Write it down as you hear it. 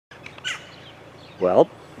Well,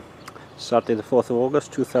 Saturday the 4th of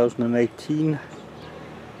August 2018,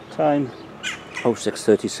 time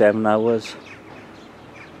 06:37 hours,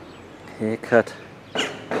 haircut,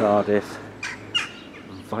 Cardiff,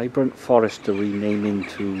 Vibrant Forest to renaming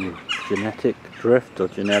to Genetic Drift or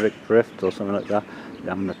Generic Drift or something like that. I'm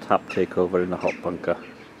having a tap takeover in the Hopbunker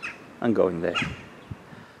and going there.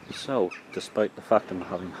 So, despite the fact I'm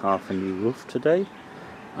having half a new roof today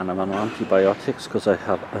and I'm on antibiotics because I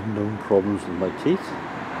have unknown problems with my teeth,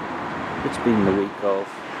 it's been the week of,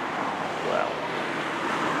 well,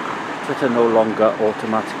 Twitter no longer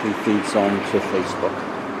automatically feeds on to Facebook,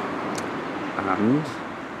 and I'm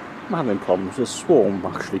having problems with Swarm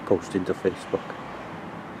actually posting to Facebook.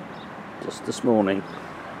 Just this morning.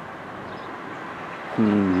 I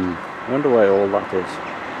wonder why all that is.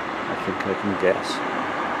 I think I can guess.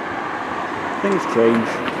 Things change,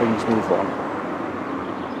 things move on.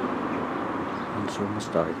 And so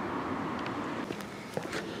must I.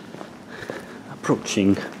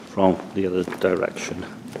 Approaching from the other direction,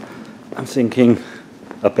 I'm thinking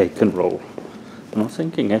a bacon roll. I'm not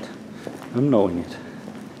thinking it, I'm knowing it.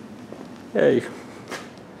 Yay.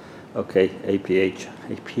 Okay, APA,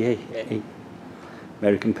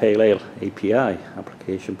 American Pale Ale, API,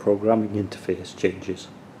 Application Programming Interface changes.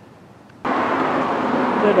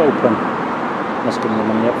 Lid open. Must give them the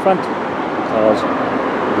money up front because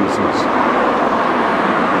reasons.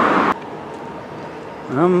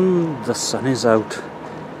 The sun is out.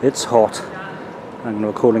 It's hot. I'm going to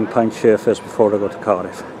a cooling pint share first before I go to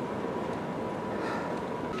Cardiff.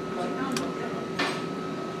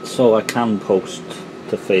 So I can post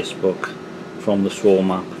to Facebook from the Swarm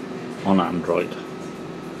app on Android.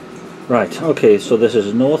 Right, okay, so this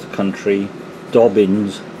is North Country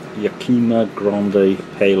Dobbins Yakima Grande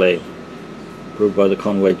Pale Ale, brewed by the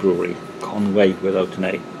Conway Brewery. Conway without an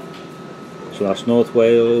A. So that's North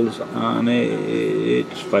Wales, and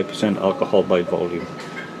it's 5% alcohol by volume.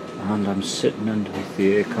 And I'm sitting underneath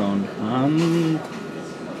the aircon, and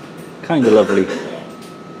kind of lovely.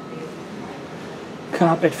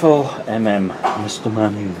 Carpet for Mr.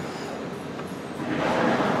 Manning.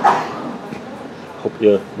 Hope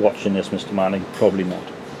you're watching this, Mr. Manning. Probably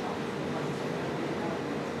not.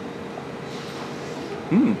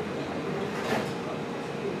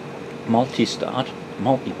 Malty start,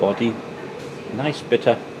 malty body, nice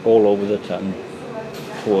bitter all over the tongue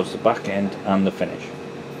towards the back end and the finish.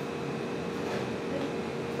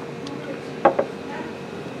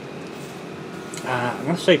 I'm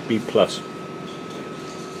going to say B+.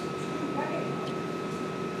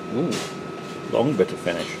 Ooh, long bitter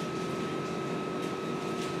finish.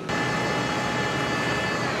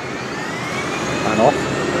 And off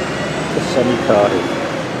to sunny Cardiff.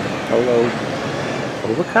 Although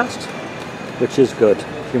overcast, which is good.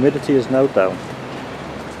 Humidity is now down.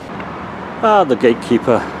 The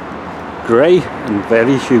Gatekeeper. Grey and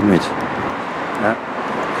very humid.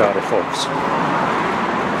 Cardiff folks.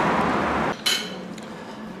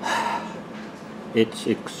 It's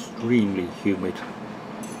extremely humid.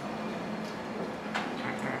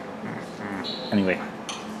 Anyway,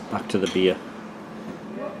 back to the beer.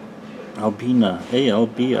 Albina,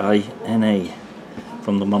 A-L-B-I-N-A,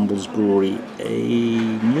 from the Mumbles Brewery. A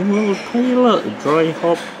mineral pale, dry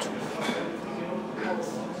hopped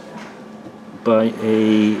by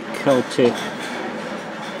a Celtic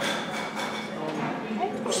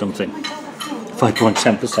something.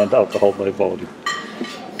 5.7% alcohol by volume.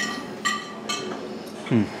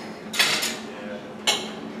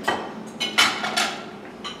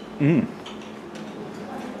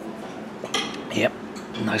 Yep,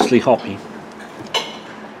 nicely hoppy.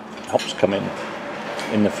 Hops come in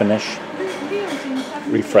the finish.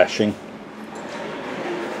 Refreshing.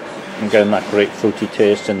 I'm getting that great fruity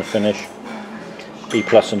taste in the finish. B+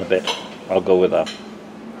 and a bit. I'll go with that.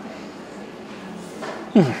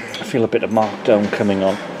 I feel a bit of markdown coming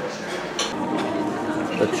on.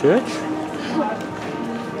 The church.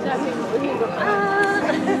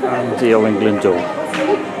 And the Owain Glyndwr.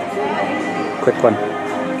 Quick one.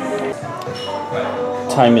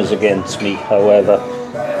 Time is against me, however.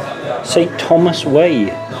 St Thomas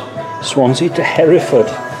Way, Swansea to Hereford.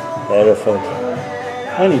 I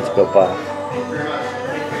need to go back.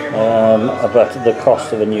 But the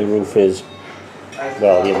cost of a new roof is,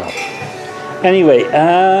 well, you know. Anyway,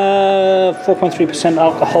 4.3%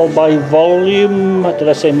 alcohol by volume. Did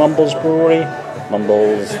I say Mumbles Brewery?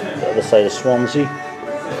 Mumbles, the other side of Swansea.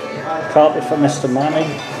 Carpet for Mr.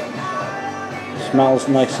 Manning. Smells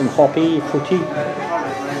nice and hoppy, fruity.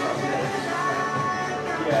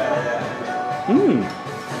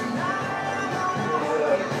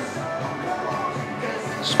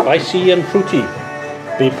 Spicy and fruity.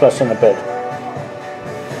 B+ and a bit.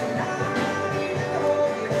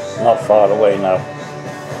 not far away now.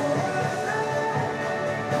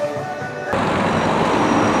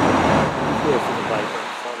 Here for the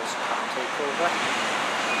Vibrant Forest Cat Takeover.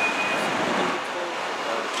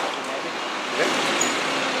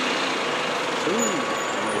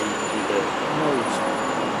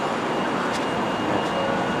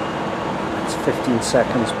 It's 15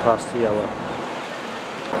 seconds past the hour.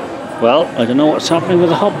 Well, I don't know what's happening with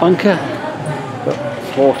the Hopbunker, but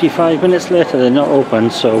 45 minutes later they're not open,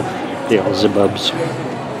 so Beelzebubs.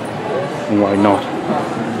 And why not?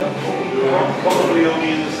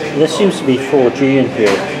 There seems to be 4G in here.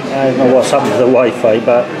 I don't know what's happened to the Wi-Fi,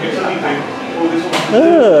 but I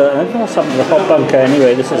don't know what's happened to the Hopbunker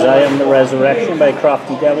anyway. This is I Am the Resurrection by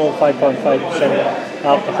Crafty Devil, 5.5%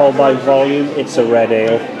 alcohol by volume. It's a red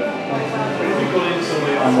ale.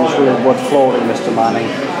 And there's real wood flooring, Mr. Manning.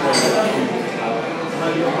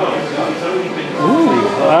 Ooh,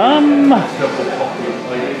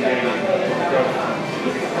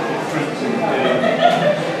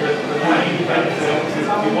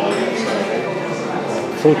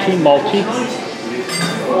 fruity, malty.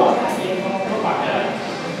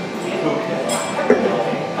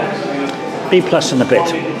 B+ in a bit.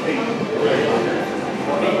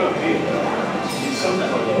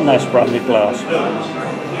 Nice branded glass.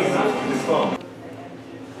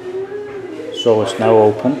 So it's now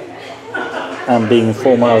open, and being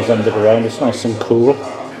 4 miles underground, it's nice and cool,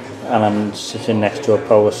 and I'm sitting next to a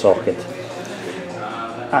power socket.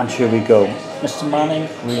 And here we go. Mr. Manning,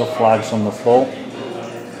 real flags on the floor.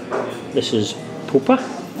 This is Pooper.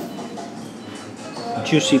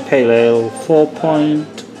 Juicy Pale Ale,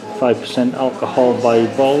 4.5% alcohol by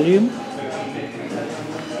volume.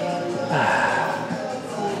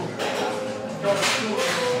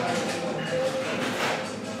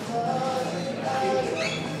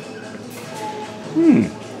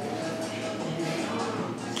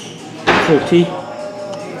 Fruity,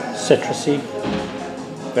 citrusy,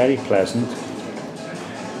 very pleasant.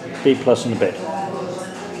 B+ in a bit.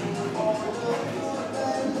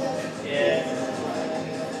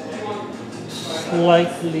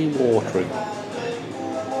 Slightly watery,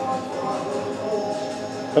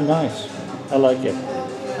 but nice. I like it.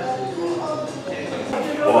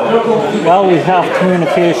 Well, we have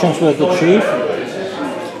communications with the chief.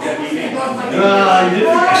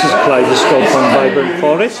 This is Kaleidoscope on Vibrant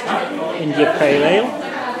Forest, India Pale Ale,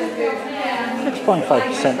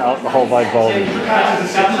 6.5% alcohol by volume,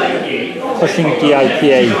 pushing the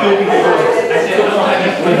IPA.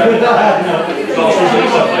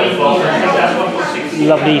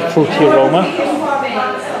 Lovely fruity aroma.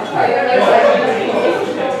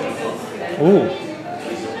 Ooh,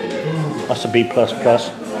 that's a B++.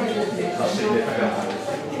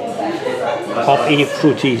 Hoppy,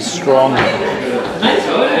 fruity, strong.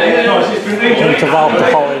 Hint of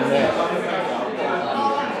alcohol in there.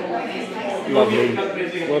 Lovely.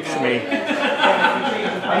 Works for me.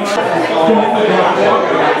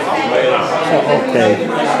 So, okay,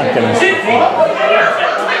 I'm gonna see.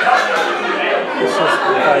 This is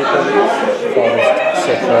Vibrant Forest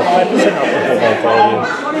Citra, 5% alcohol by volume.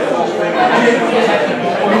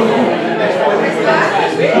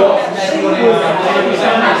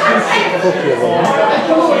 Fruity aroma.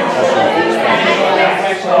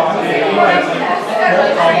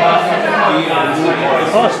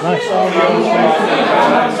 Oh, it's nice.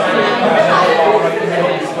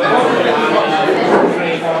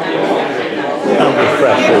 And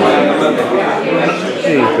refreshing.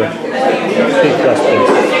 There you go.